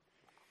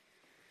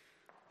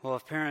Well,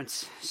 if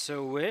parents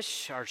so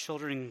wish, our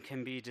children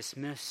can be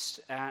dismissed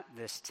at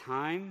this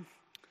time.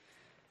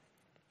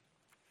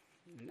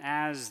 And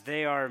as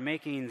they are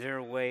making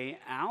their way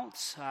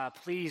out,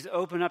 please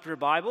open up your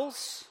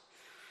Bibles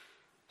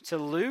to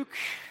Luke,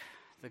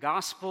 the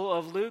Gospel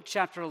of Luke,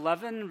 chapter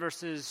 11,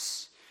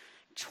 verses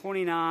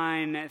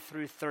 29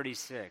 through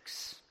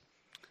 36,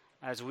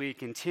 as we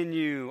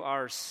continue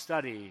our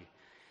study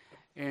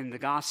in the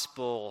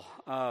Gospel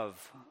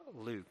of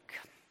Luke.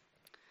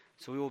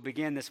 So we will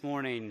begin this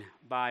morning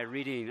by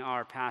reading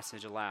our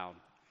passage aloud.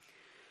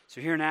 So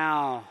hear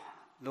now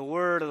the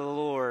word of the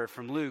Lord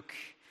from Luke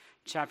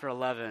chapter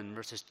 11,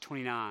 verses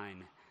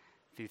 29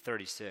 through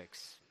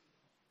 36.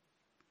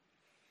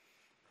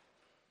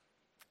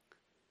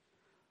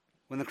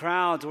 When the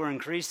crowds were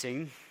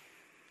increasing,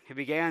 he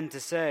began to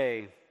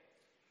say,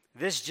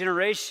 "This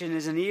generation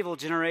is an evil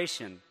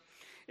generation.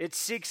 It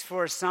seeks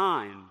for a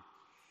sign,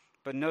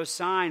 but no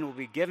sign will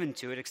be given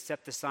to it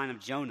except the sign of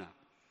Jonah.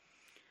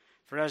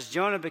 For as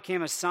Jonah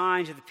became a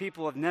sign to the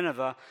people of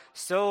Nineveh,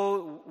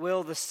 so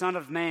will the Son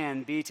of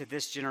Man be to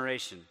this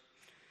generation.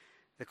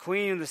 The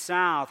queen of the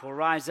south will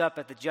rise up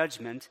at the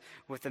judgment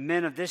with the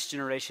men of this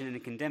generation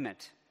and condemn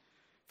it.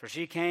 For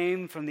she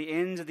came from the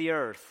ends of the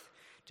earth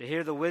to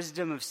hear the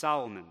wisdom of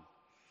Solomon.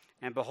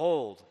 And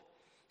behold,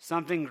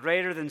 something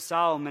greater than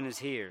Solomon is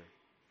here.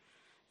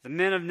 The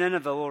men of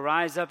Nineveh will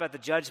rise up at the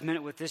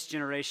judgment with this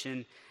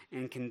generation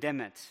and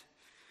condemn it.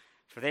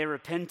 For they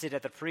repented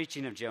at the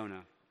preaching of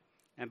Jonah.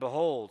 And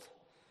behold,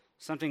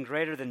 something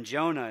greater than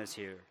Jonah is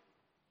here.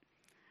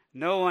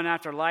 No one,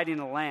 after lighting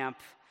a lamp,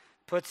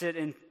 puts it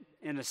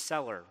in a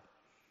cellar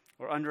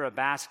or under a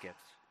basket,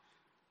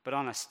 but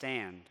on a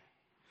stand,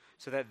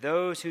 so that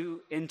those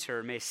who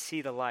enter may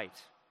see the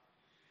light.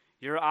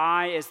 Your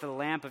eye is the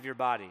lamp of your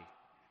body.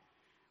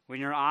 When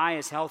your eye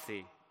is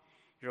healthy,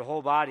 your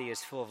whole body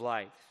is full of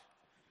light.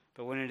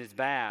 But when it is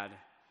bad,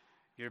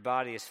 your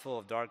body is full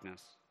of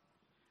darkness.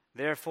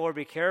 Therefore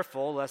be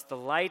careful, lest the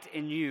light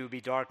in you be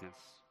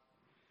darkness.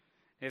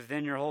 If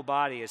then your whole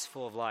body is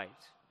full of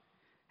light,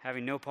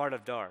 having no part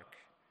of dark,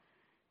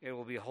 it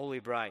will be wholly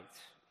bright,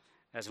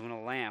 as when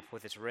a lamp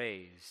with its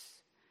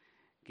rays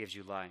gives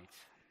you light."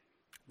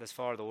 Thus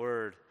far the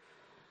word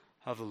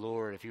of the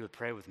Lord. If you would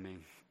pray with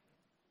me.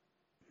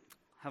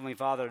 Heavenly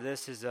Father,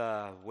 this is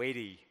a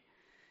weighty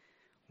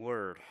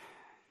word.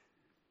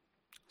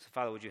 So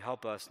Father, would you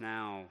help us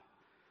now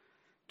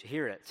to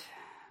hear it,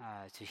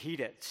 to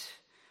heed it,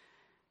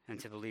 and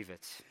to believe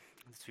it.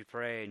 Let's we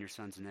pray in your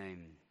Son's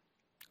name.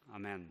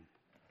 Amen.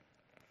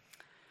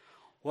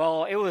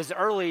 Well, it was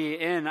early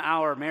in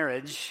our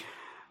marriage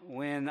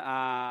when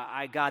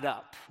I got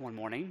up one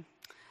morning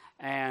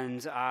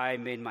and I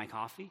made my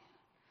coffee.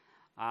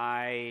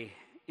 I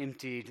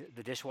emptied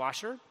the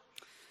dishwasher.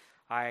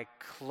 I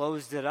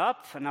closed it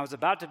up, and I was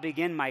about to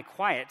begin my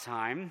quiet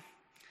time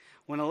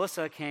when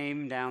Alyssa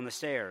came down the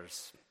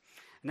stairs.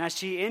 And as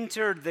she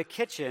entered the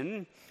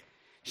kitchen,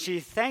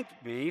 she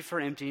thanked me for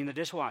emptying the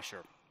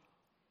dishwasher.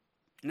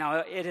 Now,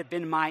 it had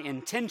been my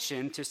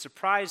intention to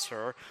surprise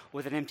her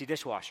with an empty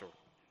dishwasher.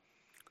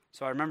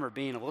 So I remember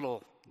being a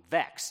little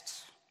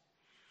vexed.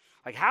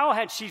 Like, how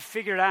had she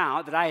figured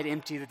out that I had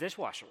emptied the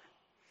dishwasher?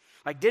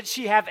 Like, did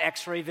she have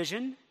x-ray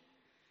vision?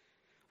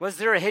 Was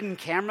there a hidden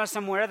camera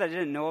somewhere that I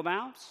didn't know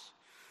about?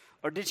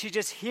 Or did she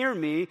just hear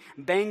me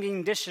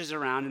banging dishes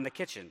around in the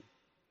kitchen?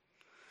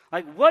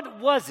 Like, what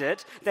was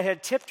it that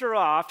had tipped her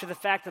off to the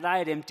fact that I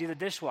had emptied the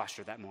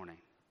dishwasher that morning?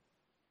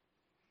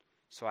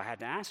 So I had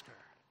to ask her,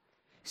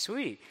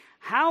 "Sweetie,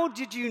 how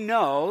did you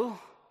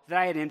know that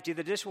I had emptied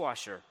the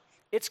dishwasher?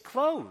 It's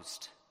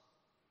closed."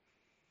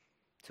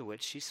 To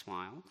which she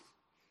smiled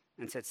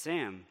and said,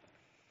 "Sam,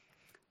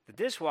 the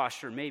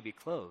dishwasher may be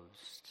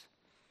closed,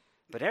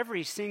 but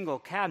every single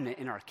cabinet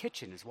in our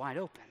kitchen is wide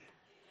open."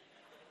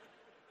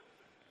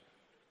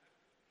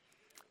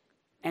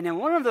 And in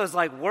one of those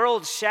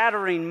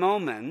world-shattering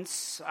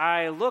moments,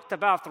 I looked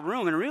about the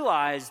room and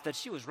realized that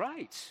she was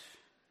right.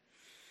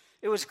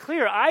 It was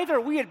clear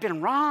either we had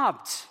been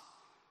robbed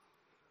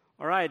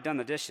or I had done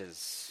the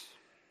dishes,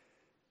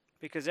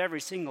 because every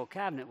single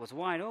cabinet was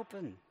wide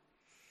open.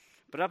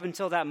 But up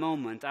until that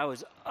moment, I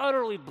was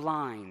utterly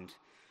blind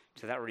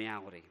to that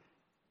reality.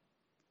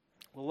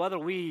 Well, whether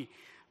we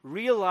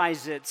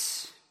realize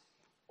it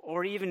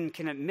or even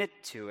can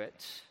admit to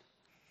it,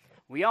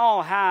 we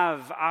all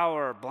have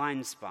our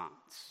blind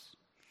spots.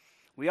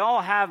 We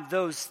all have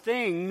those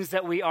things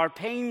that we are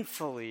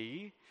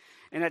painfully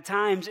and at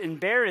times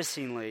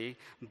embarrassingly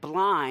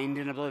blind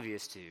and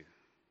oblivious to.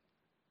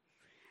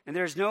 And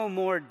there's no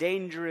more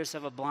dangerous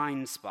of a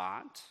blind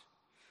spot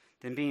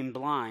than being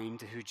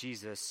blind to who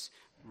Jesus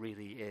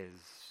really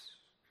is.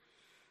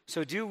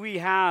 So do we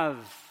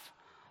have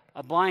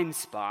a blind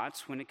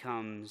spot when it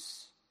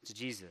comes to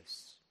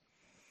Jesus?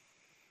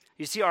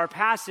 You see, our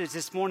passage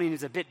this morning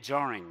is a bit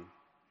jarring.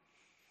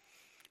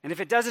 And if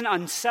it doesn't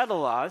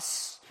unsettle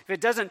us, if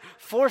it doesn't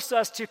force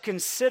us to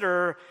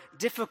consider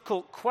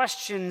difficult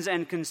questions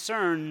and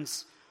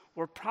concerns,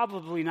 we're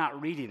probably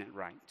not reading it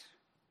right.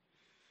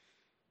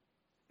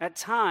 At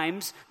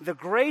times, the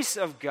grace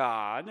of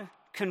God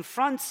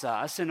confronts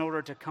us in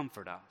order to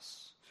comfort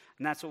us.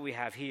 And that's what we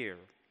have here.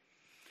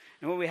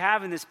 And what we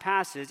have in this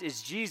passage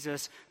is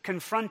Jesus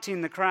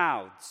confronting the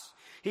crowds.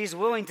 He's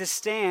willing to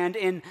stand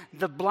in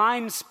the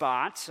blind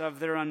spots of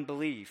their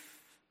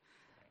unbelief,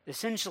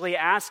 essentially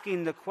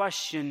asking the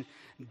question,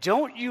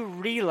 don't you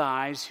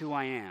realize who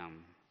I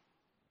am?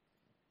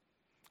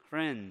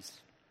 Friends,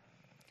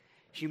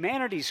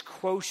 humanity's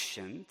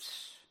quotient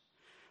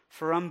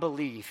for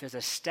unbelief is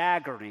a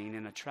staggering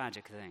and a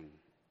tragic thing.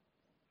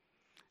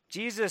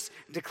 Jesus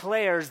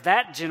declares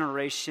that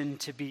generation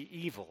to be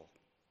evil.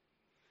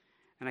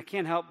 And I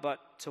can't help but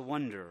to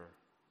wonder,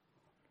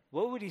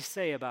 what would he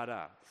say about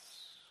us?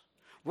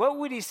 What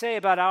would he say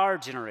about our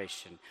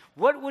generation?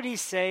 What would he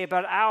say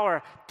about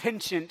our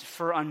penchant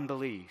for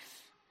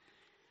unbelief?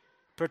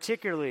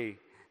 Particularly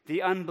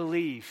the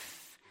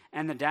unbelief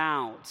and the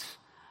doubt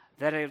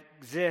that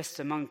exists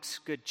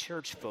amongst good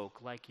church folk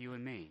like you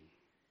and me.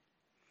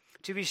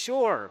 To be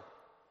sure,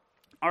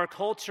 our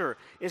culture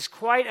is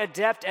quite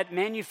adept at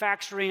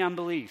manufacturing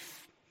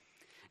unbelief,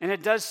 and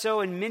it does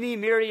so in many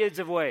myriads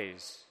of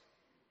ways.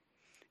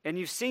 And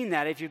you've seen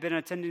that if you've been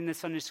attending the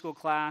Sunday school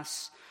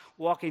class,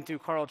 walking through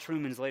Carl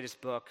Trueman's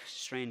latest book,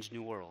 Strange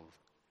New World.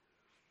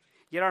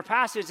 Yet our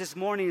passage this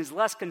morning is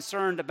less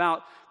concerned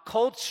about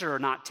culture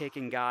not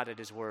taking God at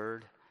his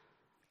word,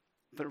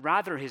 but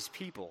rather his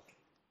people.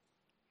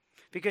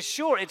 Because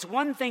sure, it's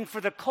one thing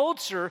for the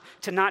culture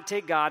to not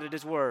take God at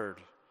his word,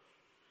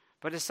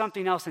 but it's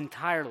something else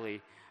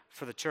entirely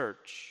for the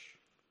church,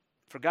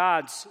 for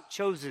God's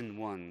chosen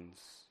ones,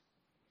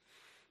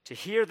 to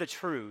hear the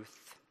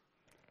truth,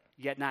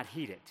 yet not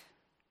heed it.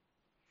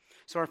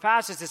 So our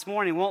passage this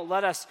morning won't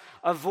let us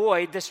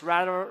avoid this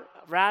rather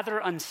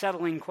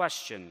unsettling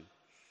question.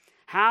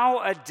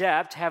 How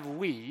adept have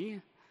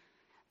we,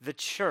 the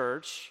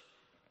church,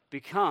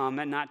 become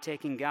at not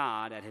taking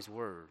God at his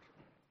word?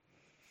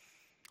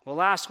 Well,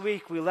 last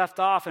week we left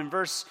off in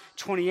verse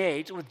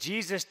 28 with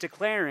Jesus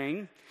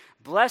declaring,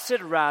 "Blessed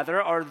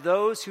rather are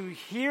those who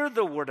hear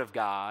the word of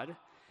God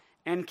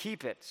and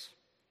keep it."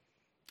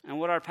 And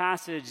what our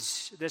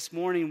passage this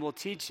morning will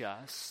teach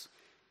us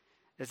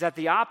is that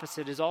the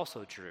opposite is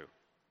also true.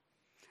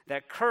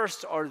 That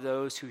cursed are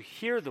those who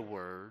hear the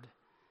word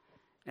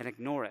and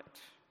ignore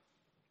it.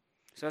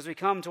 So as we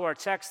come to our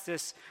text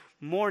this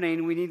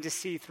morning, we need to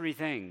see three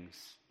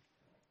things: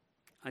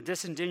 a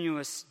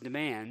disingenuous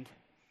demand,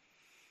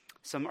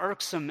 some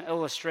irksome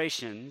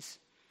illustrations,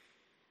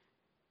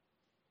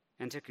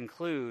 and to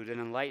conclude, an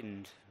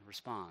enlightened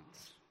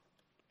response.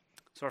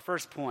 So our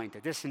first point,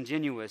 a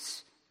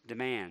disingenuous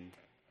demand.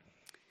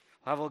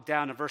 We'll have a look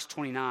down at verse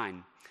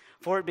 29.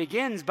 For it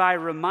begins by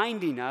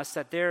reminding us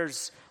that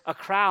there's a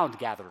crowd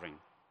gathering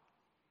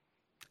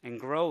and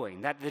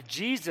growing, that the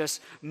Jesus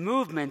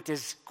movement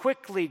is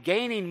quickly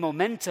gaining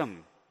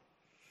momentum.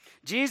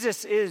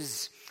 Jesus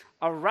is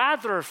a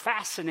rather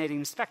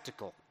fascinating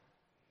spectacle.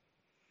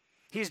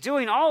 He's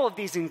doing all of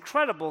these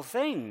incredible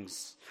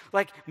things,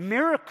 like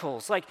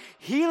miracles, like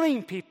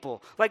healing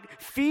people,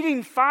 like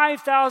feeding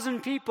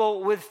 5,000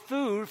 people with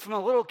food from a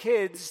little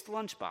kid's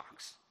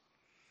lunchbox.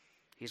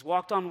 He's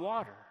walked on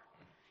water.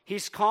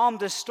 He's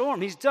calmed a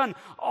storm. He's done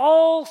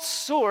all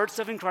sorts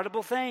of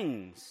incredible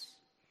things.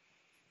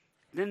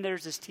 Then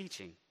there's his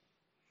teaching.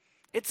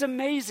 It's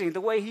amazing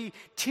the way he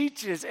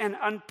teaches and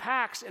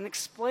unpacks and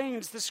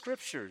explains the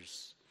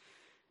scriptures.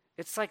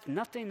 It's like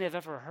nothing they've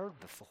ever heard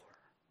before.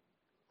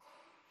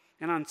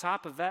 And on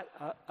top of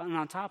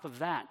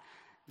that,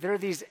 there are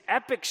these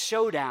epic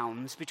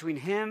showdowns between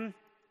him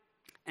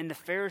and the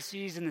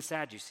Pharisees and the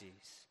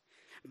Sadducees.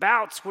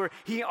 Bouts where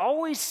he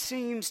always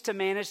seems to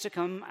manage to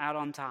come out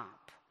on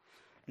top,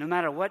 no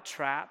matter what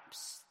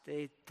traps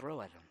they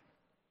throw at him.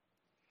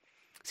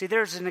 See,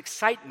 there's an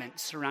excitement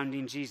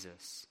surrounding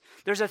Jesus.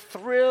 There's a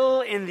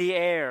thrill in the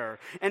air,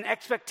 and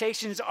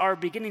expectations are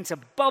beginning to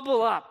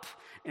bubble up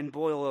and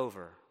boil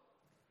over.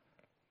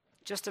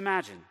 Just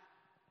imagine.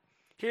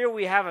 Here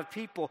we have a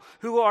people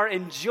who are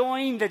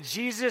enjoying the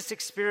Jesus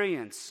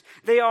experience.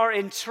 They are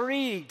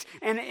intrigued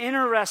and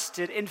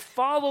interested in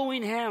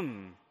following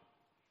him.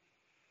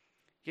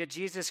 Yet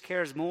Jesus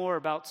cares more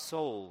about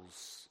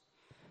souls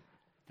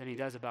than he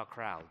does about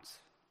crowds.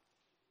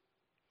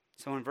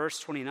 So in verse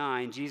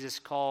 29, Jesus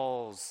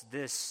calls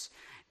this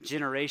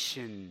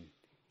generation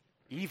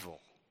evil.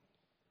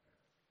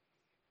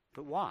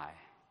 But why?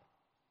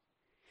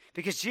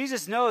 Because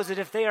Jesus knows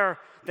that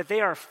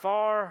they are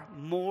far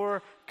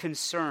more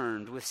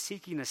concerned with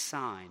seeking a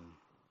sign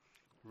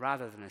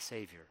rather than a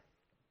Savior.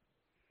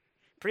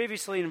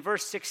 Previously in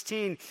verse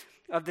 16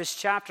 of this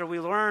chapter, we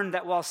learned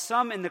that while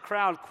some in the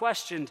crowd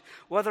questioned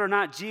whether or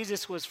not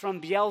Jesus was from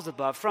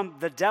Beelzebub, from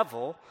the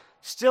devil,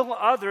 still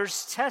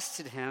others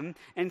tested him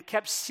and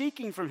kept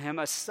seeking from him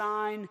a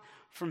sign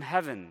from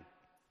heaven.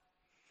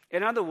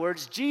 In other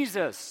words,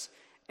 Jesus,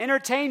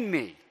 entertain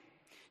me.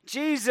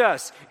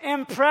 Jesus,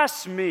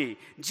 impress me.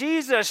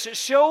 Jesus,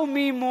 show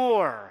me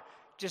more.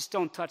 Just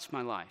don't touch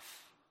my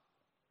life.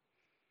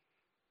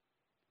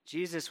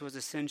 Jesus was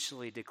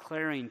essentially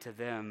declaring to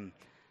them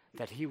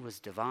that he was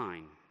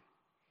divine,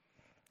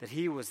 that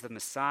he was the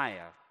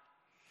Messiah,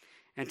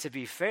 And to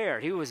be fair,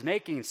 he was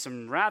making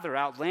some rather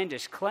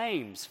outlandish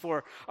claims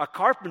for a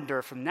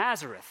carpenter from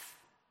Nazareth.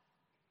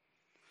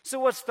 So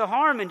what's the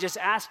harm in just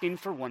asking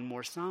for one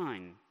more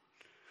sign?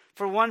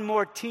 For one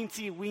more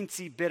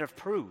teensy-weensy bit of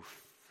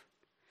proof?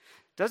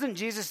 Doesn't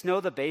Jesus know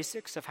the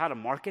basics of how to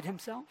market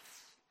himself?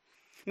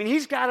 I mean,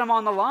 he's got him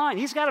on the line.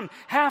 He's got him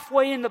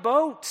halfway in the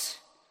boat.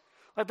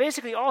 Like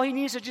basically all he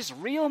needs to just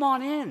reel him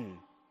on in.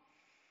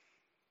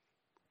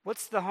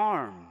 What's the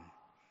harm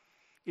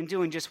in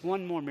doing just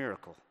one more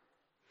miracle?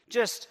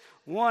 Just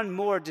one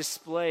more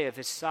display of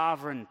his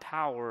sovereign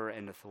power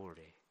and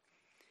authority.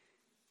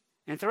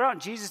 And throughout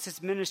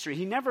Jesus' ministry,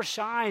 he never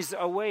shies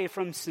away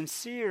from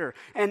sincere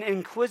and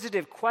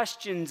inquisitive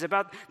questions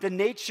about the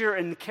nature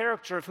and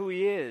character of who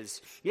he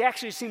is. He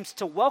actually seems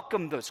to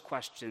welcome those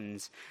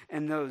questions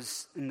and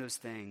those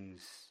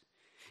things.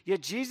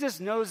 Yet Jesus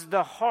knows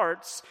the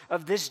hearts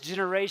of this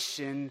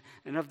generation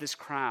and of this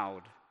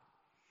crowd.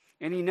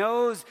 And he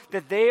knows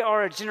that they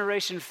are a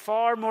generation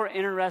far more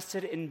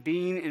interested in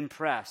being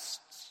impressed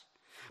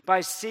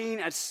by seeing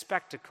a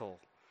spectacle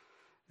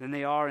than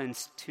they are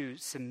into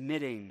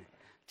submitting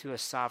to a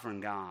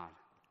sovereign God.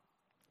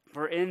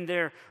 For in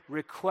their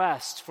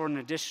request for an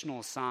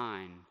additional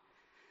sign,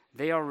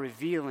 they are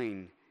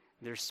revealing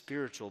their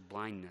spiritual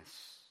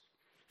blindness.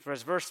 For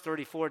as verse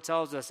 34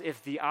 tells us,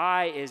 if the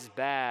eye is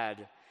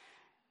bad,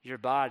 your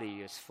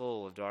body is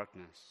full of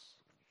darkness.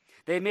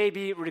 They may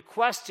be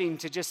requesting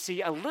to just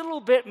see a little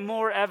bit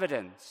more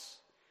evidence,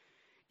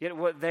 yet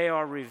what they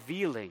are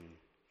revealing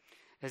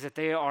is that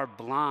they are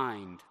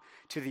blind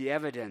to the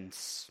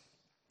evidence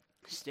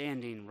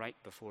standing right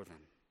before them.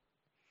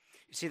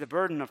 You see, the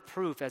burden of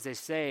proof, as they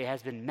say,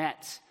 has been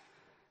met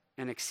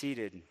and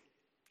exceeded,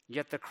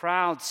 yet the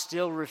crowd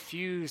still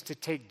refuse to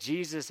take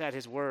Jesus at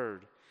his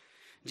word.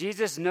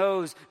 Jesus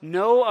knows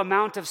no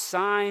amount of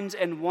signs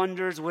and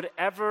wonders would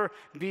ever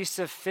be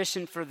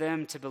sufficient for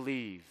them to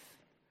believe.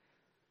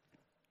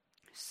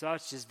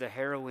 Such is the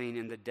harrowing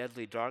and the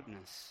deadly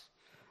darkness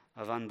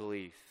of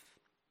unbelief.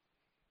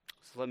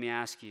 So let me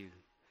ask you,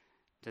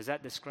 does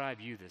that describe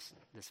you this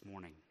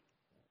morning?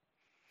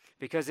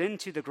 Because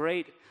into the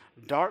great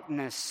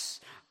darkness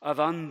of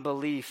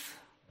unbelief,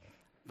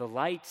 the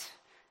light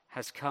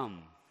has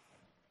come.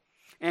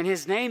 And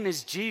his name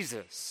is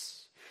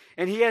Jesus.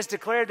 And he has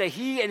declared that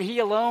he and he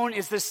alone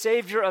is the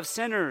Savior of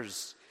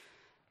sinners.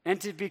 And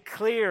to be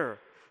clear,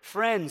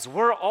 friends,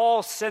 we're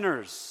all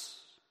sinners,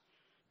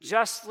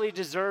 justly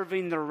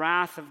deserving the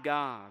wrath of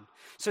God.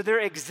 So there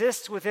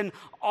exists within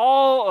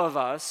all of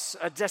us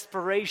a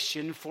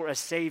desperation for a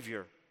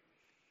Savior.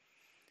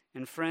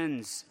 And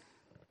friends,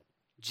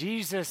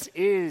 Jesus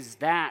is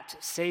that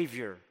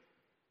Savior.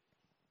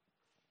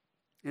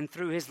 And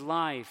through his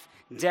life,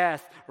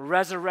 death,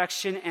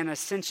 resurrection, and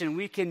ascension,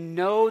 we can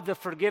know the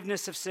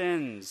forgiveness of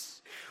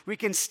sins. We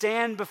can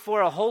stand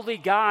before a holy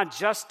God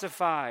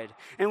justified,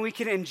 and we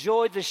can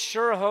enjoy the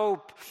sure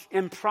hope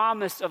and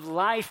promise of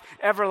life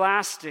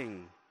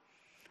everlasting,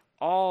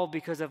 all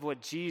because of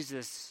what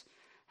Jesus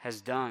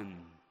has done.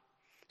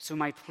 So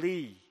my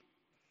plea,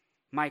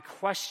 my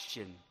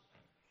question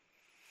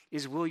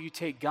is, will you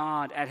take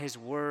God at his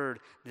word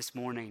this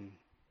morning?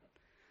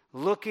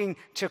 Looking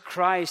to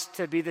Christ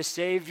to be the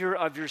Savior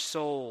of your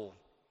soul?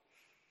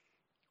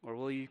 Or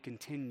will you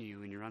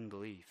continue in your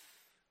unbelief?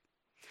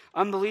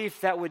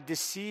 Unbelief that would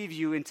deceive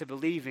you into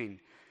believing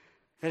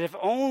that if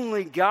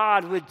only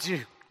God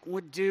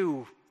would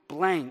do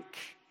blank,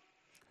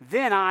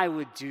 then I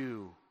would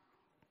do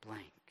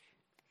blank.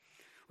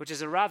 Which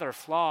is a rather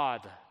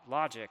flawed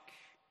logic.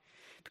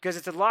 Because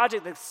it's a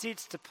logic that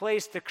seeks to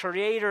place the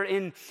Creator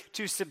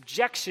into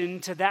subjection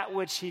to that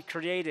which he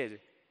created.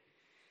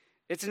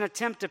 It's an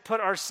attempt to put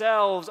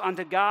ourselves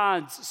onto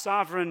God's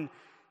sovereign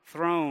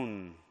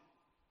throne,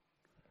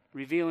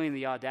 revealing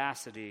the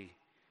audacity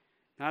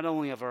not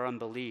only of our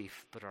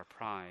unbelief, but our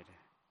pride,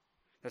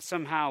 that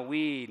somehow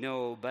we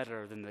know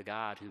better than the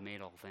God who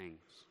made all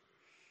things.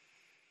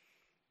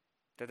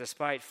 That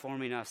despite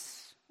forming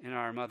us in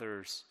our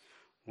mother's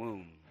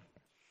womb,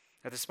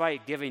 that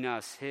despite giving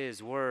us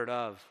his word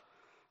of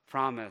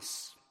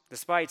promise,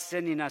 despite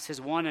sending us his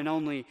one and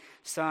only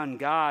Son,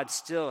 God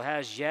still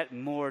has yet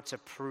more to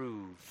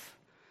prove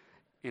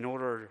in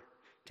order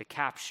to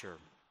capture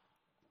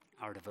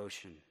our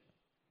devotion.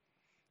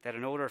 That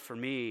in order for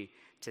me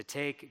to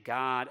take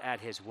God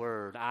at his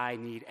word, I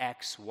need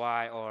X,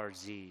 Y, or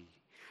Z.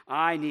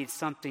 I need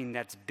something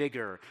that's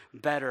bigger,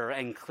 better,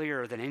 and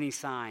clearer than any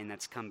sign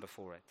that's come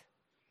before it.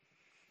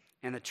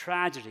 And the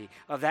tragedy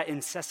of that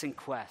incessant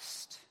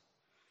quest,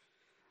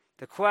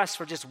 the quest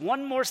for just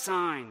one more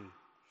sign,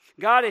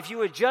 God, if you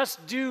would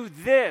just do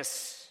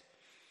this,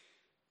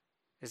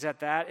 is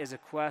that is a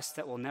quest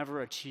that will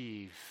never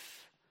achieve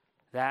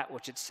that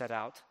which it set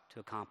out to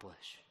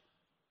accomplish.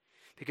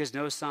 Because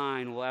no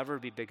sign will ever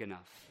be big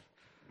enough,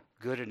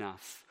 good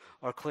enough,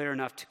 or clear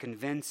enough to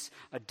convince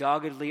a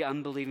doggedly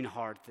unbelieving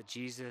heart that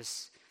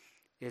Jesus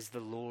is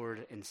the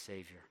Lord and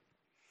Savior.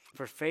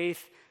 For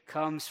faith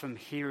comes from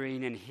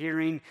hearing, and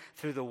hearing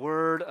through the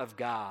word of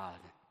God,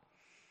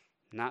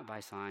 not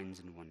by signs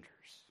and wonders.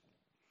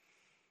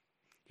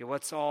 Yet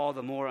what's all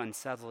the more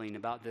unsettling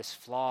about this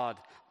flawed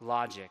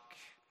logic?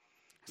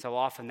 So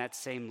often that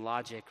same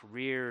logic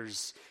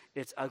rears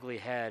its ugly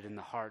head in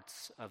the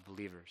hearts of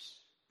believers.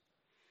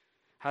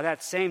 How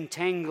that same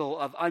tangle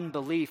of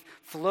unbelief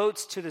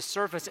floats to the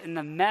surface in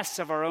the mess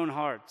of our own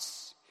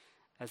hearts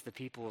as the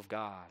people of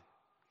God,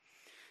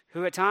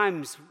 who at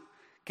times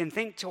can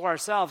think to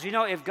ourselves,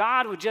 if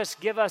God would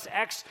just give us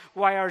X,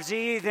 Y, or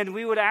Z, then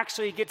we would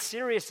actually get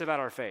serious about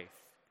our faith.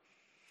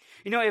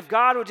 If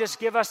God would just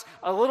give us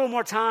a little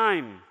more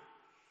time,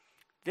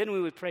 then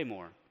we would pray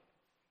more,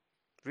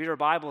 read our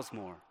Bibles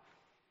more,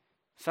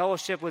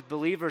 fellowship with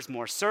believers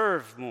more,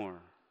 serve more.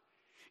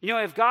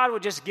 If God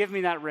would just give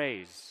me that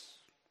raise,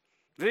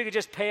 if we could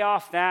just pay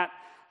off that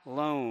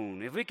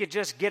loan, if we could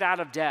just get out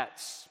of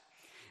debts,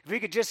 if we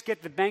could just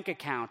get the bank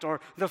account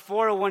or the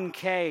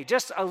 401k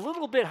just a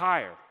little bit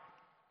higher,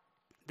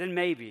 then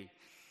maybe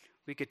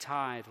we could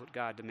tithe what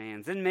God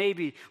demands. Then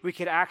maybe we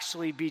could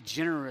actually be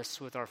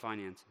generous with our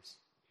finances.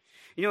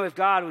 If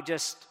God would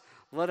just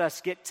let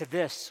us get to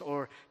this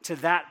or to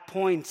that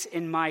point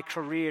in my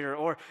career,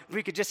 or if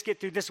we could just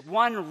get through this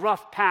one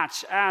rough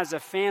patch as a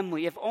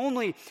family, if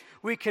only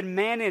we could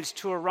manage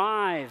to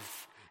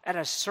arrive at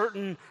a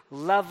certain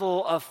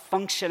level of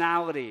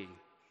functionality,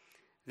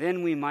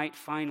 then we might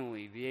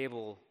finally be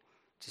able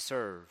to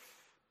serve,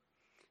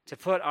 to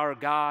put our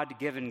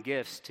God-given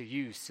gifts to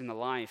use in the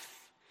life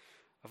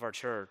of our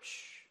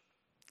church.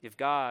 If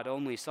God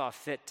only saw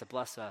fit to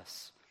bless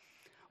us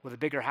with a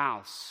bigger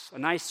house, a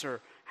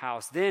nicer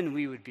house, then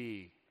we would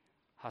be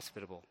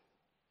hospitable.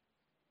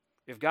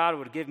 If God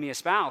would give me a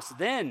spouse,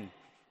 then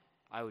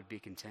I would be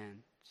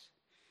content.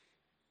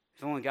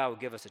 If only God would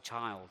give us a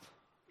child,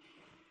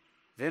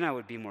 then I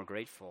would be more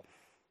grateful.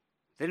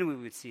 Then we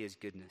would see his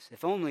goodness.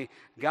 If only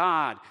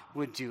God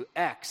would do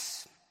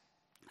X,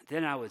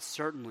 then I would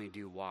certainly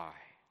do Y.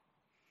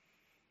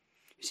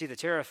 You see, the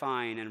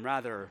terrifying and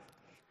rather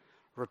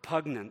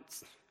repugnant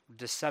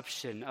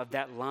deception of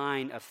that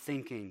line of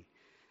thinking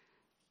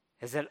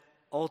is that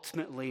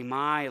ultimately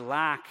my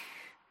lack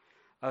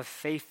of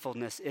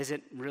faithfulness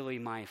isn't really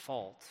my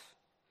fault.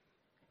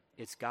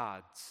 It's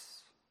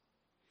God's.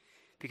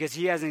 Because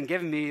he hasn't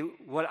given me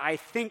what I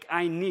think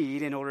I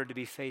need in order to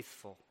be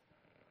faithful,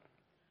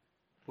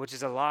 which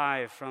is a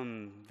lie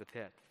from the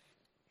pit.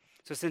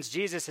 So since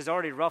Jesus has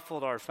already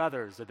ruffled our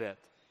feathers a bit,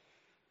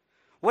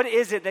 what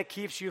is it that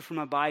keeps you from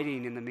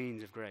abiding in the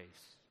means of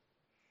grace?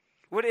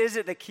 What is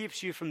it that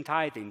keeps you from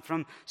tithing,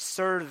 from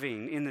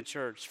serving in the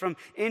church, from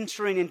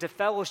entering into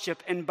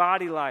fellowship and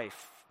body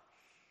life,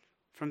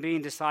 from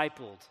being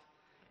discipled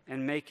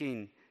and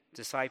making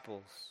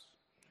disciples?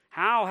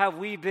 How have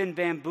we been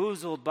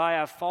bamboozled by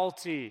a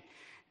faulty,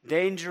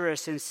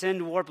 dangerous, and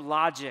sin-warped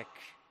logic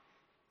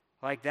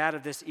like that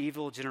of this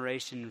evil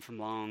generation from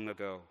long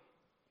ago?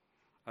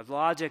 A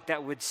logic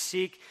that would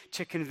seek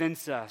to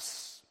convince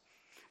us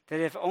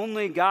that if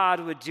only God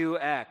would do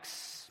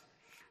X,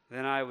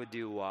 then I would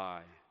do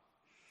Y.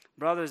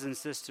 Brothers and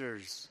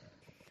sisters,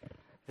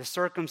 the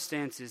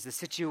circumstances, the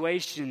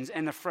situations,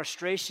 and the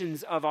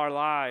frustrations of our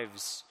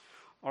lives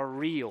are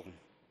real.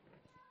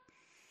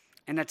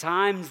 And at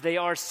times they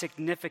are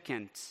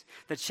significant.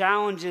 The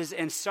challenges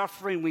and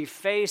suffering we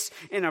face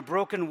in a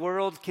broken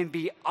world can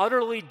be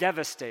utterly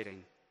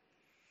devastating.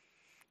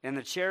 And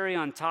the cherry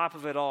on top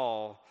of it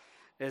all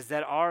is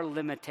that our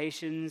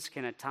limitations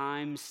can at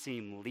times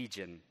seem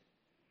legion.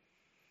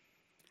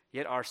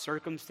 Yet our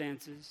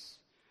circumstances,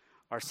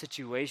 our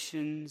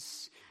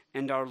situations,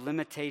 and our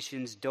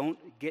limitations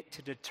don't get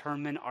to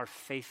determine our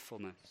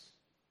faithfulness.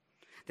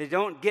 They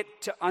don't get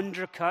to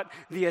undercut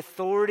the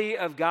authority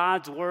of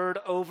God's word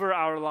over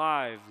our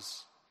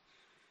lives.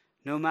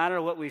 No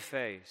matter what we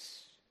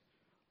face,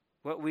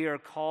 what we are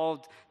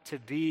called to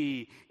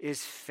be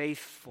is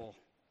faithful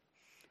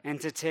and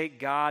to take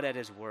God at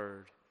his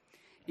word.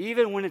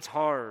 Even when it's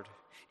hard,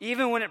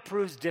 even when it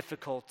proves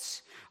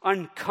difficult,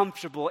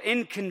 uncomfortable,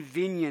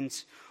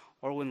 inconvenient,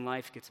 or when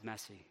life gets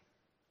messy.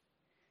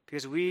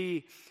 Because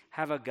we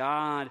have a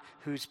God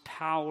whose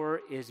power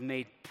is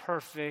made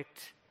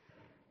perfect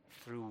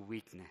through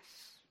weakness.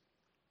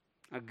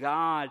 A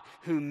God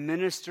who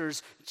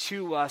ministers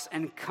to us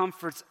and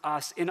comforts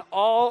us in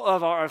all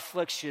of our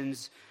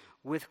afflictions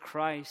with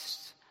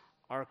Christ,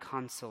 our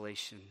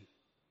consolation.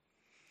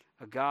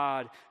 A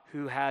God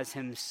who has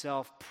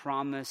himself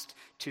promised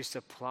to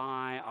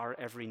supply our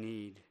every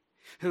need,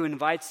 who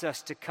invites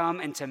us to come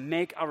and to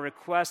make our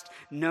request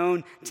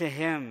known to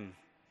him,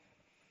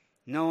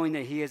 knowing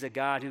that he is a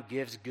God who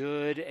gives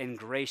good and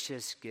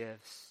gracious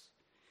gifts,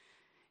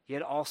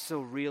 yet also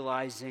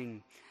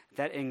realizing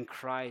that in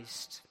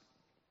Christ,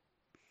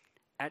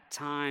 at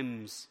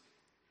times,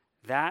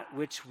 that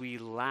which we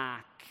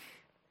lack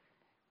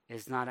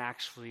is not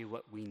actually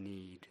what we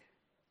need.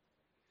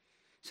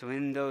 So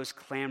in those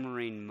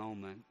clamoring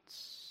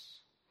moments,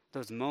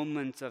 those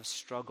moments of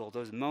struggle,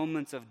 those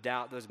moments of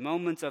doubt, those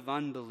moments of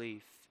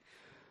unbelief,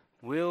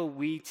 will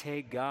we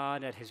take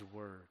God at his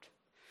word?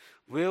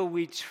 Will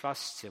we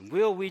trust him?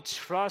 Will we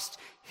trust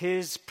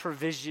his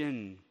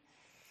provision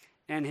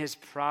and his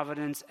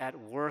providence at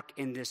work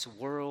in this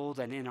world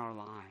and in our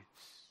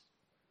lives.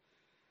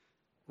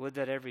 Would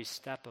that every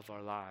step of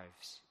our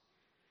lives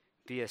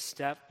be a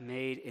step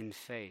made in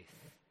faith,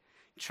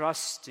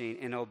 trusting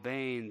and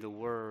obeying the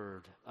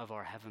word of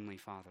our Heavenly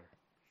Father.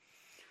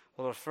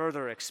 Will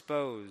further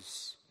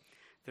expose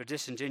their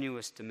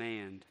disingenuous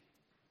demand.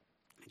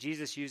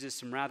 Jesus uses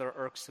some rather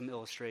irksome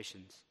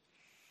illustrations,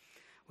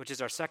 which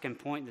is our second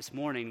point this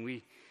morning.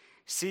 We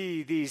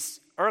see these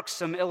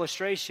irksome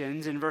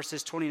illustrations in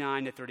verses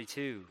 29 to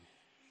 32.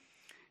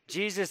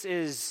 Jesus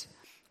is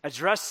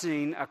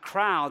addressing a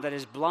crowd that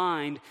is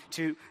blind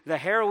to the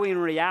harrowing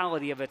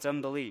reality of its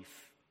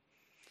unbelief.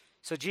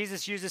 So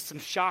Jesus uses some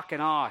shock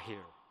and awe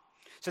here.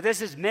 So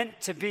this is meant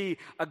to be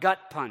a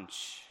gut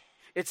punch.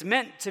 It's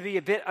meant to be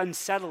a bit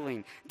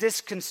unsettling,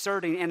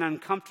 disconcerting, and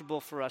uncomfortable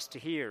for us to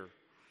hear.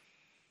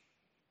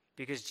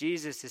 Because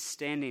Jesus is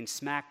standing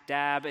smack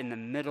dab in the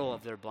middle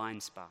of their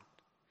blind spot,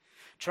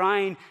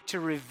 trying to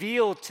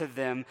reveal to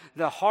them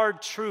the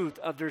hard truth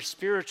of their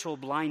spiritual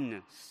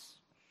blindness.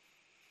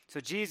 So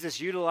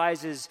Jesus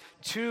utilizes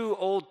two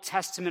Old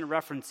Testament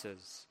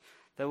references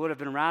that would have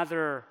been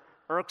rather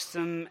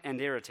irksome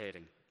and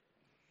irritating.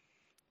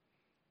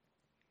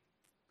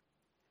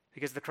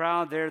 Because the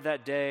crowd there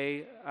that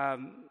day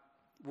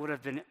would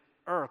have been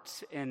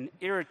irked and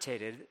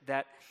irritated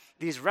that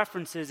these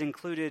references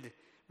included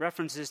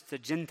references to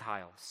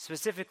Gentiles,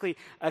 specifically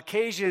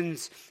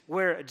occasions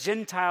where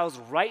Gentiles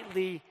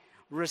rightly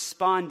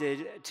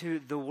responded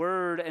to the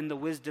word and the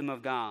wisdom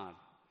of God,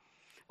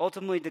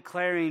 ultimately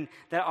declaring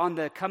that on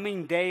the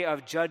coming day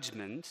of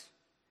judgment,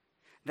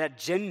 that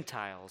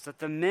Gentiles, that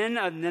the men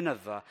of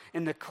Nineveh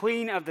and the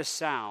queen of the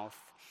south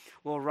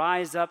will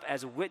rise up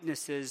as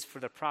witnesses for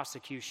the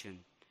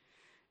prosecution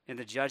and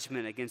the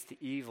judgment against the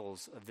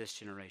evils of this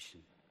generation.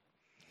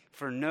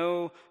 For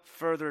no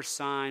further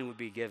sign would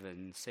be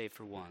given, save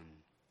for one,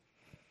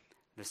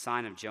 the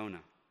sign of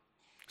Jonah.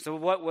 So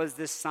what was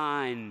this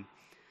sign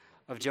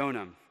of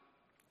Jonah?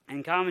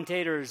 And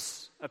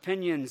commentators'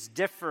 opinions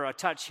differ a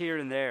touch here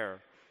and there,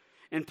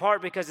 in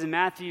part because in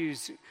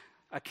Matthew's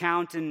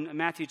account, in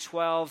Matthew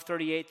 12,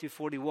 38 through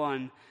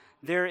 41,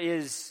 there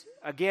is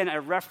again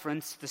a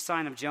reference to the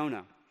sign of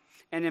Jonah.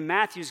 And in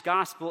Matthew's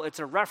gospel, it's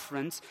a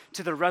reference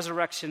to the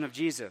resurrection of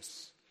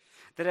Jesus.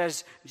 That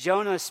as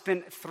Jonah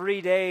spent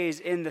 3 days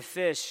in the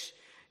fish,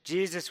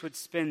 Jesus would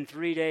spend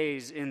 3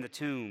 days in the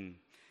tomb.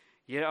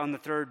 Yet on the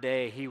third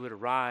day, he would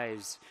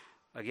rise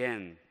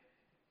again.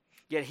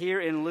 Yet here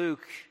in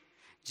Luke,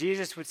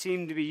 Jesus would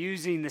seem to be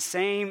using the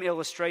same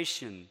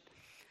illustration,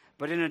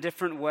 but in a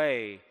different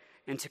way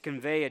and to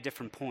convey a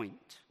different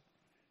point.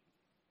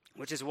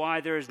 Which is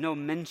why there is no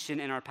mention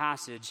in our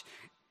passage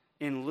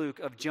in Luke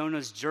of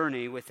Jonah's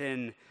journey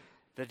within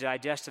the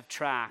digestive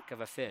tract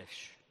of a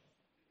fish.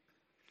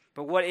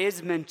 But what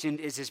is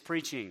mentioned is his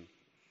preaching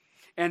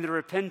and the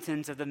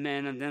repentance of the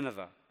men of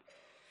Nineveh.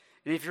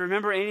 And if you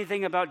remember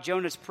anything about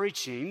Jonah's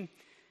preaching,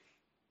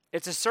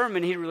 it's a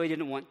sermon he really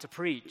didn't want to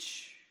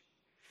preach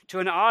to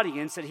an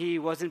audience that he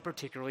wasn't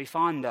particularly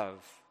fond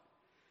of.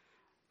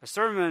 A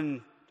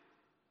sermon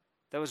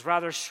that was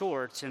rather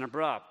short and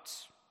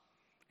abrupt.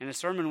 And the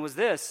sermon was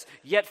this: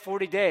 yet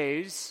 40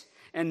 days,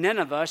 and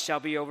Nineveh shall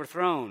be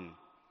overthrown.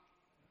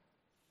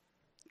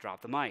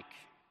 Drop the mic.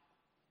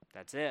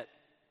 That's it.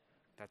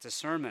 That's a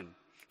sermon.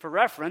 For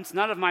reference,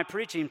 none of my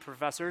preaching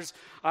professors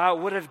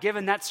would have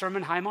given that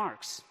sermon high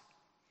marks.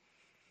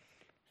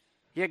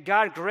 Yet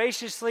God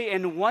graciously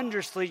and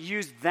wondrously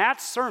used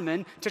that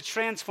sermon to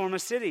transform a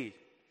city,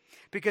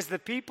 because the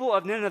people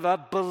of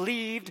Nineveh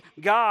believed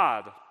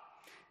God.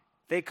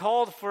 They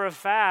called for a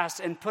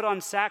fast and put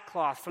on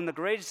sackcloth, from the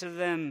greatest of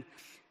them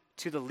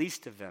to the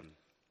least of them.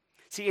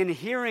 See, in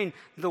hearing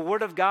the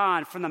word of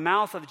God from the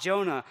mouth of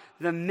Jonah,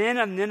 the men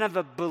of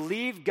Nineveh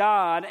believed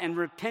God and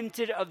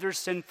repented of their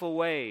sinful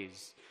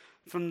ways,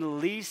 from the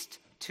least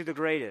to the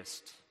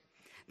greatest.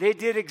 They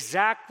did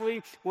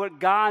exactly what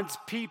God's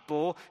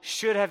people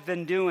should have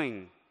been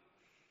doing.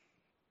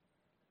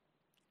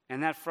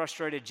 And that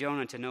frustrated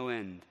Jonah to no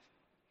end,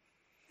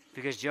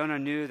 because Jonah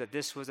knew that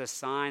this was a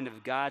sign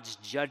of God's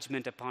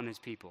judgment upon his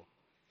people.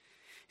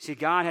 See,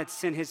 God had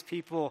sent his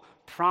people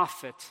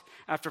prophet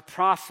after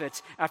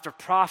prophet after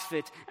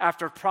prophet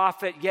after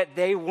prophet, yet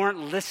they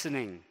weren't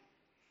listening,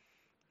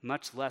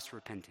 much less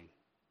repenting.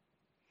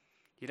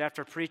 Yet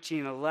after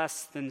preaching a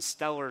less than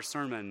stellar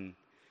sermon,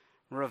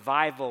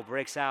 revival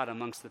breaks out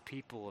amongst the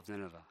people of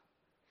Nineveh.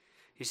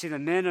 You see, the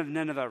men of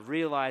Nineveh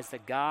realized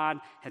that God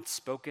had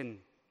spoken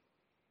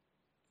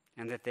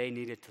and that they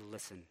needed to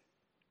listen.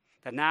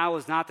 That now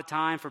was not the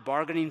time for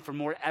bargaining for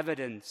more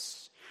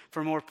evidence,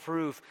 for more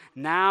proof.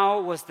 Now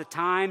was the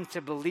time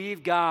to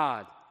believe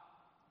God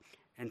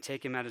and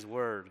take him at his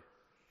word.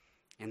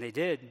 And they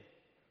did.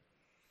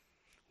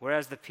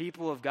 Whereas the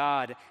people of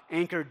God,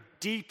 anchored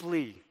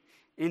deeply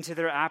into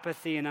their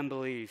apathy and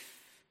unbelief,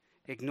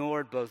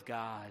 ignored both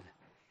God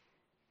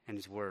and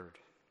his word.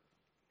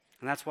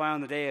 And that's why on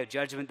the day of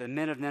judgment, the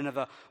men of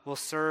Nineveh will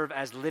serve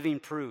as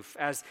living proof,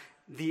 as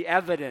the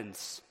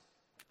evidence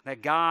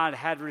that God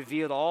had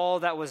revealed all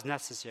that was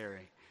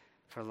necessary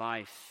for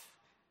life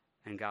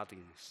and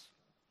godliness.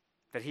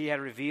 That he had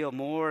revealed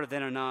more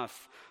than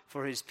enough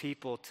for his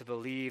people to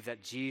believe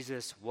that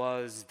Jesus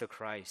was the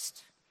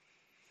Christ.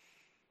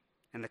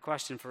 And the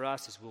question for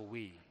us is, will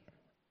we?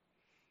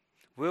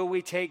 Will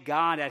we take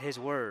God at his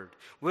word?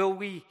 Will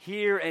we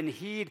hear and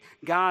heed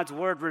God's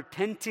word,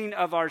 repenting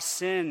of our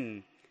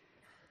sin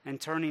and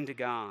turning to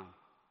God?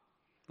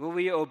 Will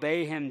we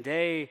obey him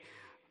day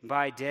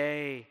by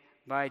day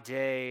by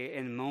day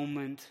and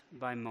moment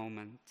by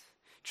moment,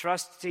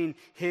 trusting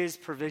his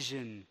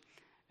provision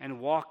and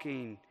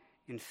walking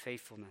in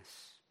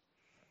faithfulness?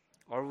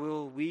 Or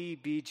will we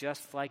be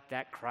just like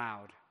that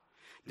crowd,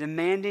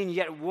 demanding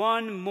yet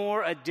one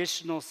more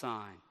additional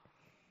sign?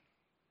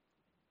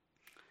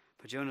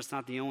 But Jonah's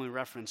not the only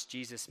reference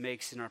Jesus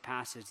makes in our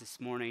passage this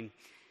morning.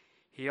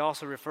 He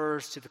also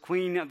refers to the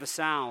Queen of the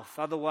South,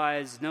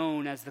 otherwise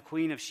known as the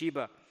Queen of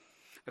Sheba,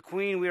 a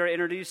queen we are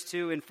introduced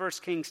to in 1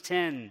 Kings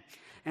 10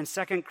 and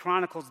 2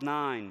 Chronicles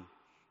 9,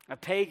 a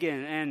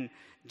pagan and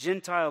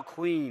Gentile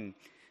queen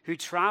who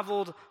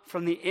traveled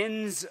from the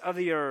ends of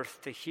the earth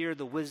to hear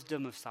the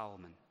wisdom of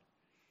Solomon.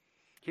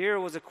 Here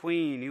was a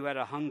queen who had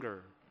a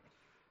hunger,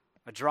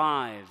 a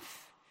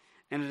drive,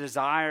 and a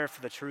desire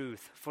for the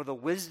truth, for the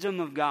wisdom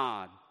of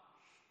God.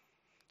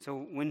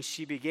 So when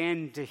she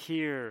began to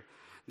hear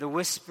the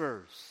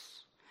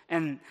whispers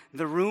and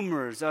the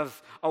rumors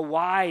of a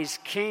wise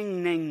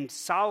king named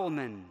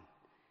Solomon,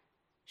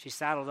 she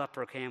saddled up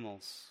her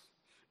camels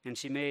and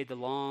she made the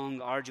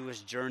long,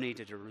 arduous journey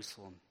to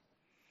Jerusalem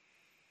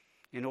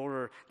in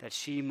order that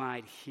she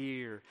might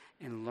hear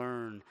and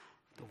learn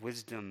the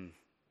wisdom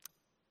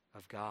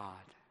of God.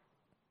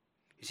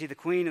 You see, the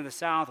Queen of the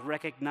South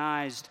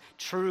recognized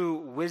true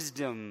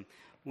wisdom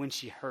when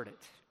she heard it.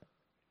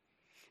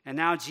 And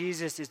now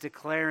Jesus is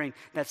declaring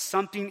that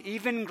something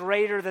even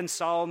greater than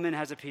Solomon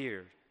has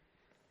appeared.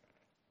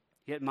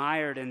 Yet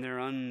mired in their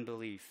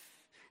unbelief,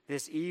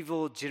 this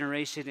evil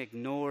generation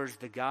ignores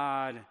the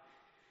God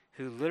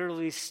who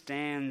literally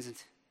stands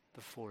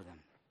before them.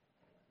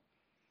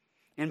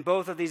 In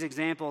both of these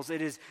examples,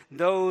 it is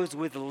those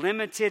with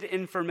limited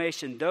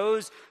information,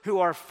 those who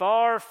are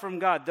far from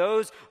God,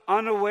 those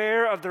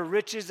unaware of the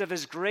riches of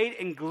his great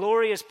and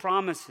glorious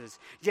promises.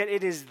 Yet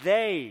it is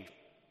they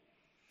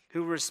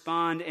who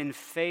respond in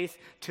faith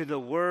to the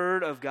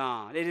word of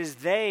God. It is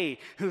they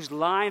whose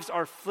lives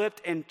are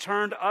flipped and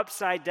turned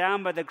upside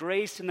down by the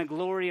grace and the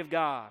glory of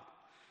God.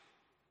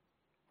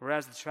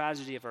 Whereas the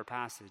tragedy of our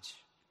passage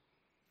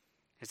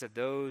is that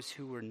those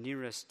who were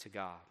nearest to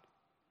God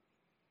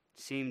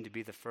seemed to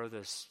be the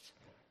furthest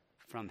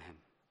from him.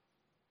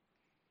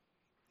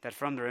 That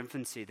from their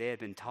infancy they had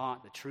been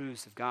taught the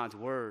truths of God's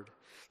word,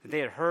 that they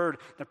had heard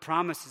the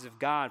promises of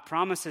God,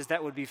 promises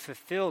that would be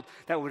fulfilled,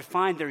 that would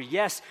find their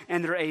yes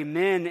and their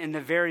amen in the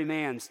very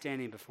man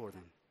standing before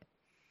them.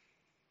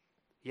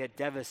 Yet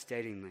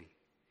devastatingly,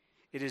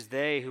 it is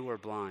they who are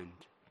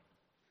blind,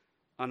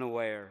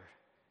 unaware,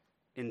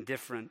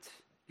 indifferent,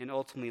 and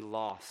ultimately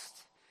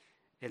lost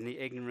in the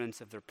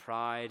ignorance of their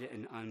pride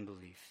and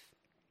unbelief.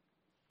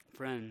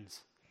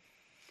 Friends,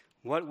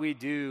 what we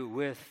do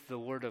with the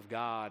Word of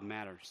God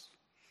matters.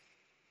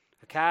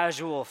 A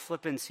casual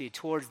flippancy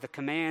towards the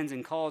commands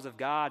and calls of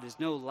God is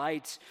no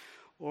light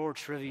or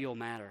trivial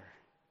matter.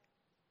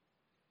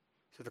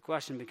 So the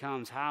question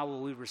becomes, how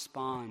will we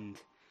respond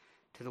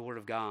to the Word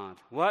of God?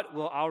 What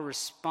will our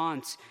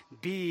response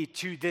be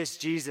to this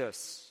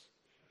Jesus?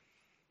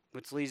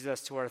 Which leads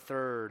us to our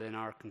third and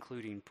our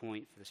concluding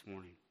point for this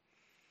morning,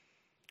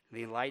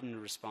 the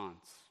enlightened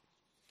response.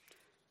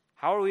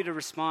 How are we to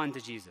respond to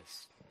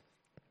Jesus?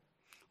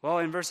 Well,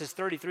 in verses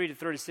 33 to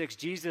 36,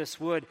 Jesus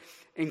would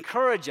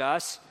encourage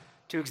us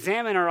to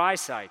examine our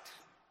eyesight.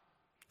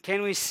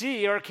 Can we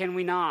see or can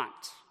we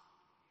not?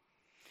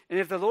 And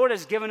if the Lord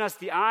has given us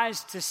the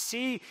eyes to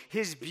see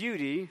his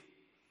beauty,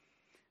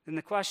 then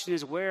the question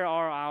is, where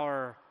are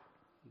our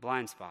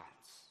blind spots?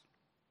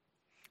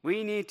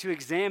 We need to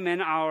examine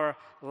our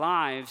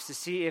lives to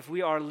see if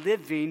we are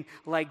living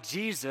like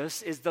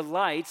Jesus is the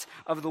light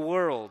of the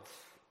world,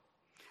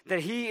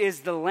 that he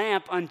is the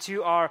lamp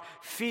unto our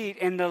feet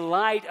and the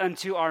light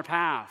unto our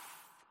path.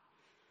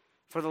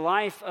 For the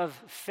life of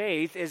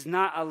faith is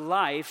not a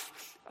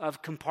life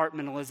of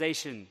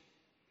compartmentalization.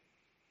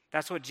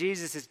 That's what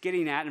Jesus is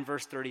getting at in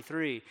verse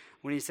 33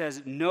 when he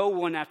says, "No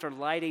one after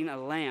lighting a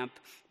lamp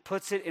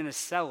puts it in a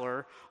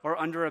cellar or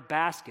under a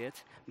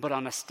basket, but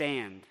on a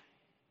stand."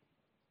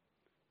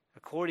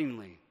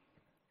 Accordingly,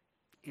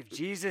 if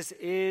Jesus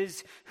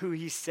is who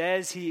he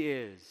says he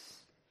is,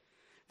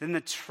 then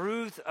the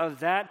truth of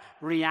that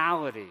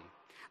reality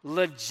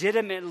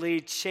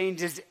legitimately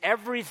changes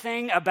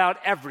everything about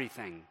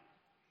everything.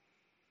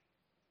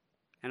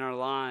 And our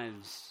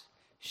lives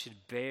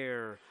should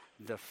bear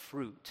the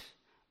fruit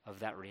of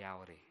that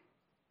reality.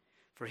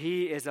 For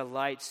he is a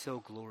light so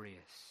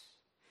glorious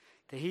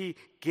that he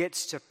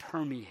gets to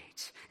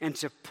permeate and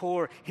to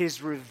pour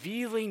his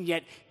revealing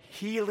yet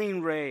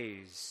healing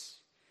rays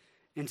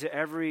into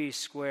every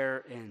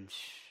square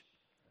inch,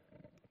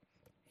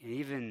 and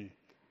even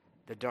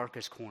the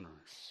darkest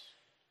corners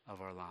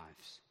of our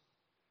lives.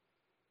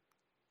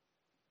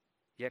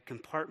 Yet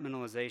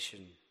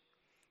compartmentalization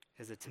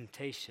is a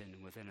temptation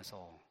within us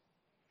all.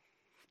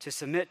 To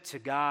submit to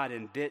God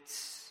in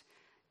bits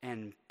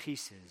and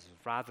pieces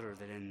rather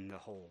than in the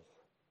whole.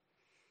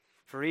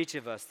 For each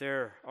of us,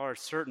 there are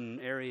certain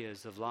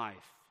areas of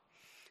life,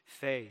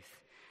 faith,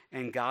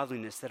 and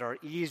godliness that are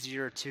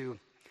easier to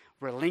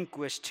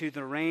relinquish to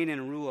the reign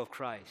and rule of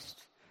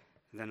Christ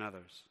than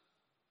others.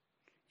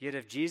 Yet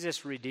if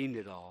Jesus redeemed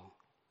it all,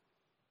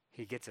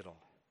 he gets it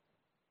all.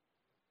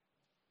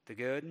 The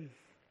good,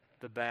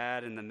 the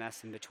bad, and the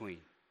mess in between.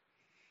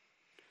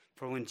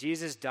 For when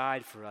Jesus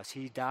died for us,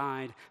 he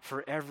died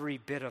for every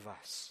bit of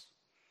us.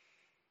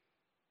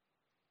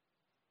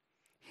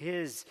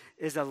 His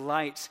is a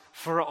light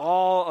for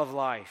all of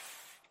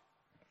life.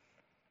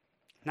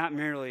 Not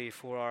merely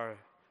for our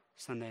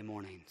Sunday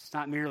mornings.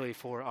 Not merely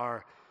for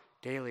our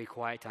daily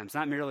quiet times.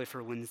 Not merely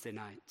for Wednesday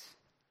nights.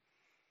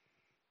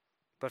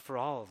 But for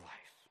all of life.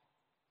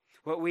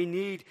 What we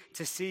need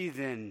to see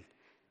then,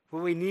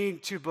 what we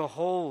need to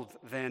behold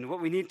then, what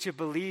we need to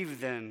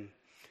believe then,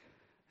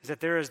 is that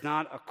there is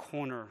not a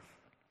corner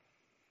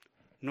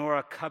nor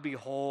a cubby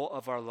hole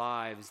of our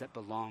lives that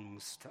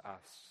belongs to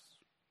us.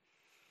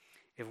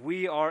 If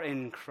we are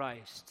in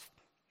Christ,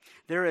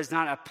 there is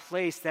not a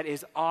place that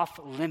is off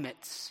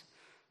limits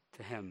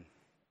to him.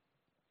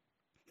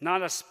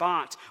 Not a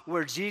spot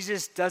where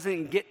Jesus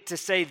doesn't get to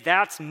say,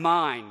 that's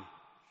mine.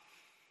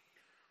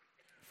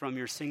 From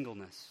your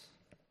singleness,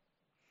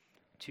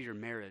 to your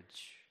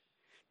marriage,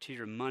 to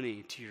your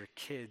money, to your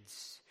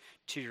kids,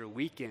 to your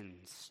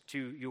weekends,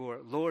 to your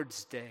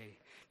Lord's Day,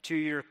 to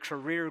your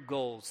career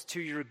goals,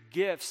 to your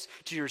gifts,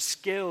 to your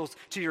skills,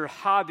 to your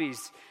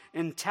hobbies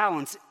and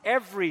talents.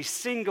 Every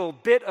single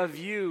bit of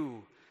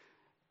you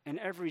and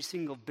every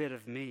single bit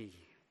of me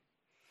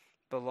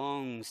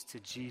belongs to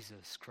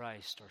Jesus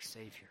Christ, our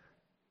Savior.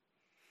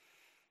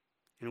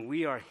 And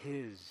we are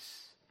his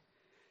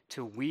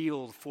to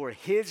wield for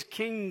his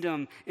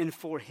kingdom and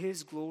for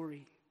his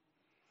glory.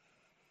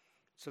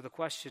 So the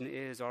question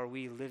is, are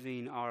we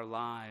living our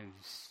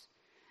lives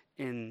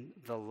in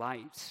the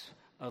light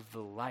of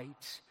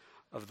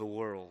the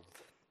world?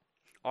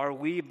 Are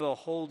we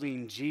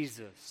beholding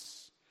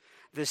Jesus,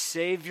 the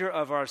Savior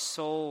of our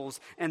souls,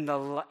 and the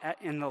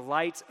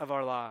light of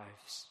our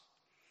lives?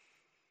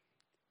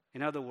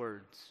 In other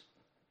words,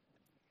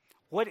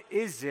 what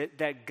is it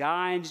that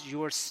guides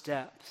your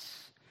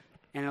steps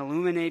and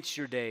illuminates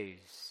your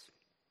days?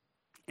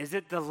 Is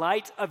it the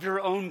light of your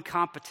own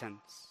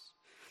competence?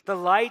 The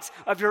light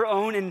of your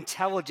own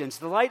intelligence?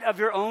 The light of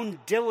your own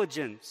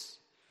diligence?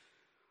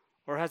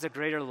 Or has a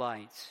greater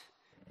light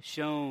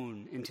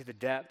shone into the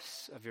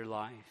depths of your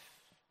life?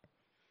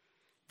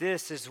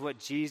 This is what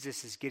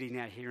Jesus is getting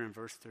at here in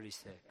verse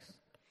 36.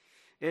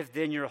 If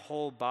then your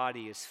whole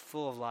body is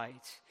full of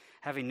light,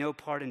 having no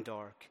part in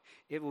dark,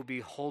 it will be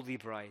wholly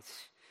bright,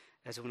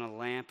 as when a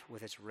lamp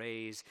with its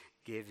rays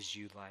gives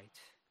you light.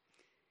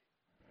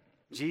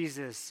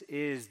 Jesus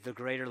is the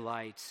greater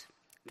light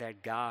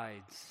that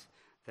guides,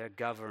 that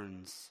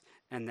governs,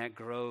 and that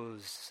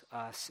grows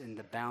us in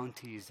the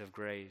bounties of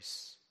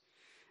grace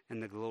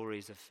and the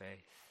glories of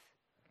faith.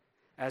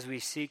 As we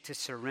seek to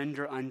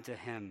surrender unto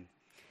him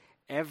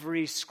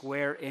every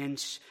square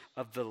inch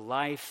of the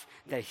life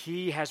that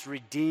he has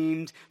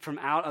redeemed from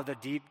out of the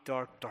deep,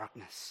 dark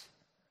darkness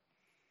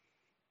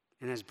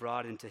and has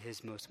brought into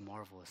his most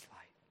marvelous light.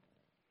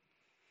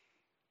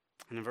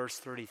 And in verse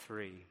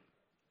 33,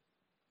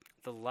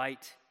 the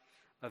light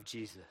of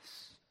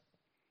Jesus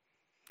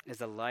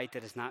is a light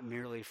that is not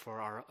merely for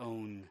our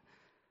own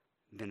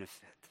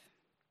benefit,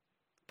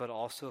 but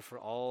also for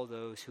all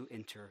those who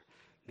enter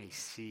may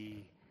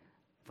see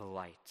the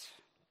light.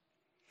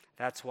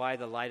 That's why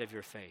the light of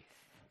your faith,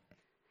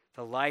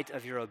 the light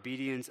of your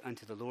obedience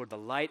unto the Lord, the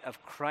light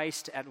of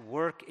Christ at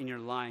work in your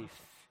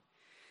life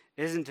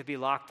isn't to be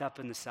locked up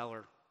in the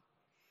cellar,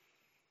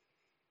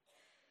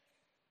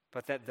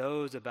 but that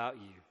those about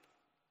you,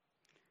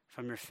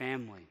 from your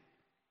family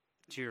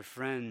to your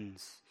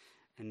friends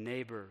and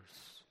neighbors,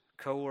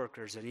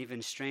 co-workers, and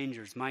even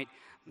strangers, might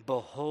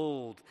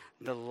behold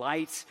the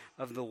light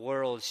of the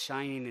world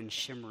shining and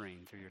shimmering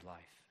through your life.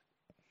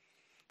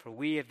 For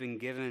we have been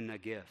given a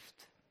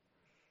gift,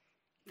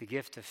 the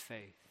gift of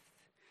faith,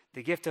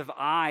 the gift of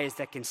eyes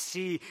that can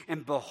see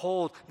and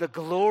behold the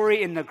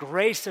glory and the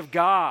grace of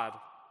God.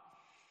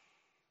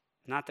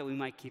 Not that we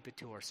might keep it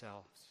to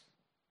ourselves,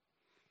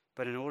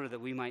 but in order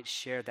that we might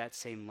share that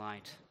same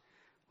light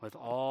with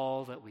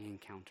all that we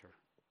encounter.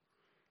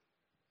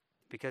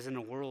 Because in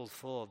a world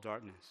full of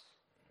darkness,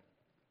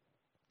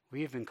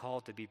 we have been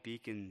called to be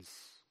beacons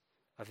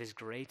of his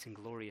great and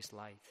glorious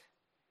light.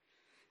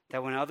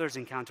 That when others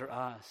encounter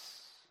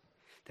us,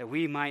 that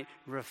we might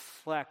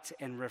reflect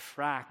and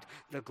refract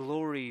the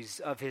glories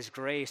of his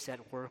grace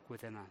at work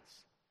within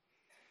us.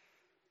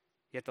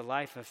 Yet the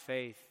life of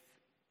faith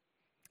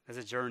is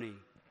a journey,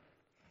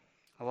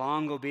 a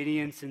long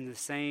obedience in the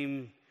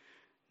same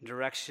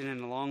direction,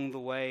 and along the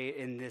way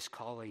in this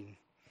calling,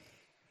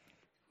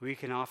 we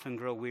can often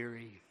grow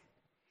weary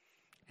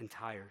and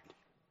tired.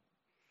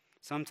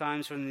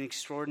 Sometimes from the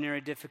extraordinary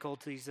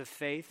difficulties of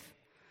faith,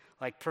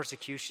 like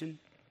persecution,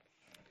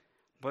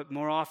 but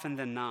more often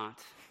than not,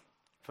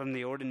 from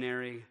the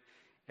ordinary,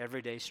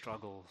 everyday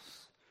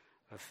struggles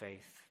of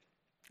faith.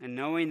 And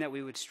knowing that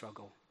we would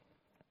struggle,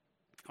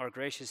 our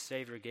gracious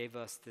Savior gave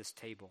us this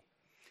table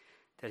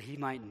that he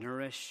might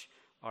nourish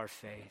our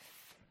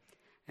faith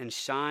and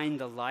shine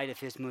the light of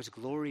his most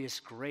glorious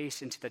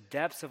grace into the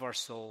depths of our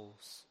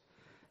souls,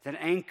 that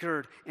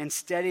anchored and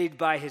steadied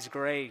by his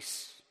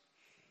grace,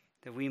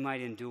 that we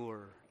might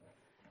endure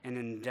and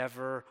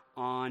endeavor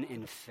on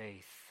in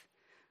faith,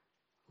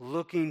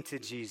 looking to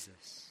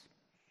Jesus,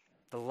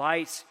 the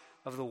light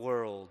of the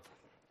world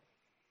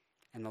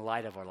and the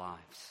light of our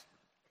lives.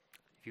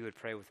 If you would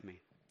pray with me.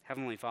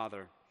 Heavenly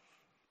Father,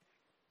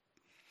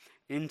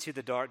 into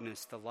the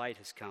darkness the light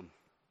has come.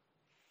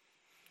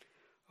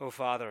 O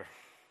Father,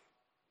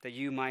 that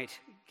you might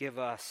give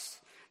us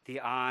the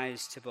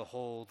eyes to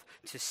behold,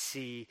 to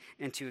see,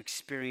 and to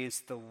experience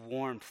the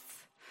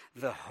warmth,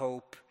 the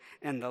hope,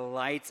 and the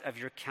light of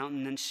your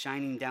countenance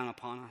shining down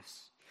upon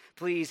us.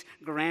 Please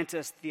grant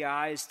us the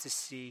eyes to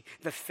see,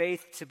 the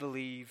faith to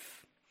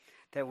believe,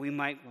 that we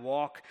might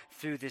walk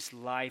through this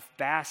life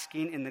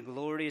basking in the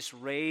glorious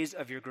rays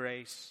of your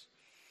grace,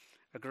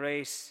 a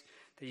grace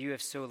that you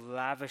have so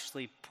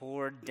lavishly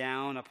poured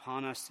down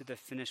upon us through the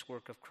finished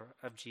work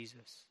of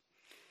Jesus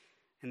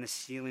and the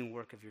sealing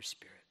work of your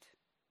Spirit.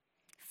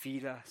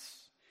 Feed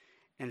us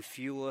and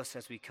fuel us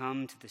as we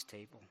come to this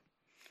table,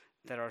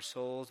 that our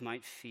souls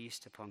might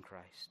feast upon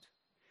Christ.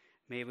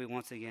 May we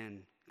once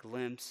again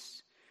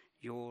glimpse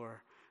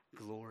your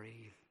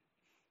glory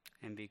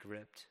and be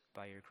gripped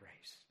by your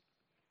grace.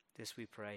 This we pray